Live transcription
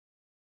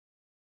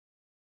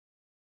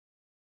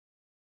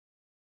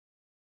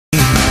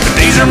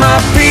are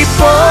my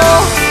people,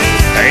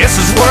 this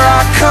is where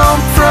I come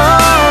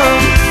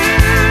from.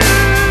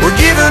 We're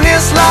giving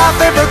this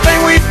life everything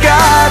we've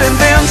got and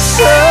then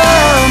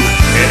some.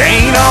 It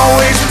ain't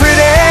always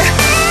pretty,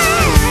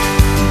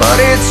 but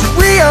it's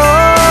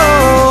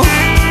real.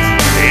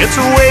 It's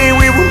the way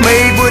we were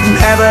made, wouldn't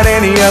have it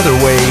any other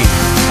way.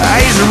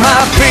 These are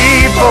my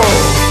people.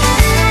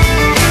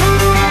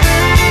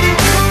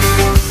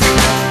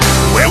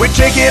 Well, we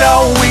take it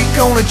all week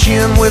on the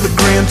chin with a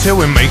grin till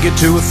we make it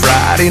to a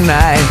Friday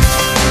night.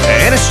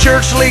 And it's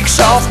church league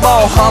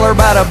softball, holler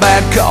about a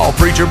bad call,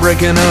 preacher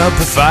breaking up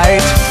a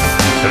fight.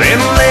 Then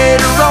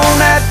later on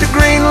at the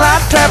Green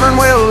Light Tavern,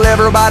 well,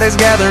 everybody's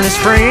gathering as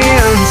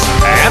friends,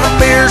 and the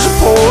beers are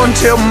pouring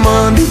till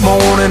Monday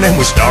morning, and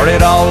we start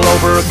it all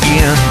over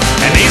again.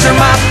 And these are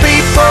my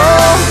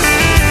people,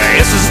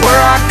 this is where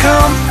I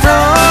come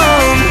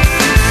from.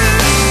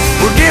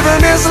 We're giving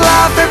this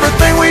life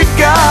everything we've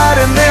got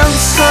and then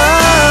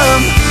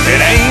some. It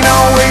ain't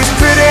always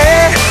pretty,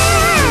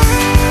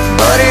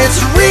 but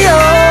it's real.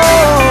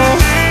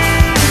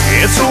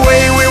 It's the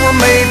way we were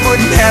made,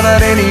 wouldn't have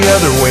it any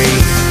other way.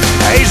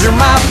 These are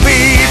my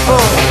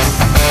people.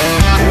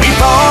 We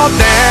fall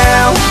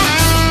down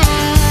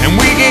and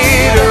we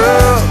get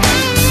up.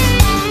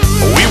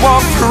 We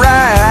walk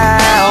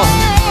proud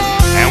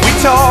and we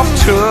talk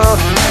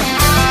tough.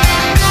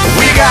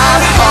 We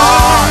got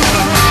heart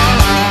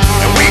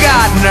and we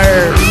got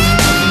nerve,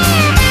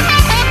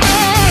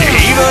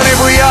 even if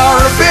we are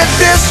a bit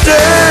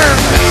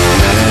disturbed.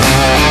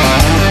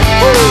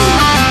 Woo.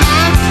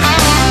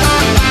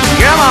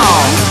 Come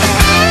on.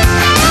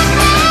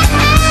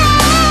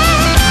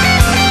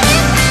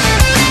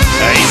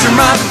 These are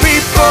my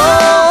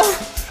people,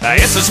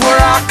 this is where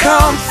I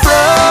come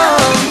from.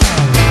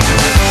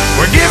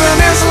 We're giving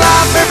this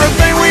life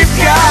everything we've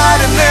got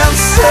and then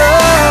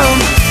some.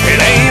 It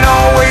ain't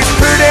always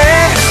pretty,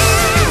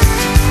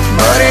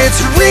 but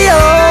it's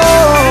real.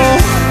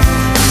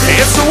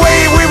 It's the way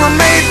we were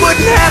made,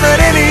 wouldn't have it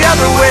any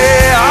other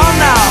way. Oh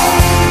no,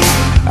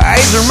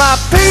 these are my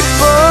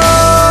people.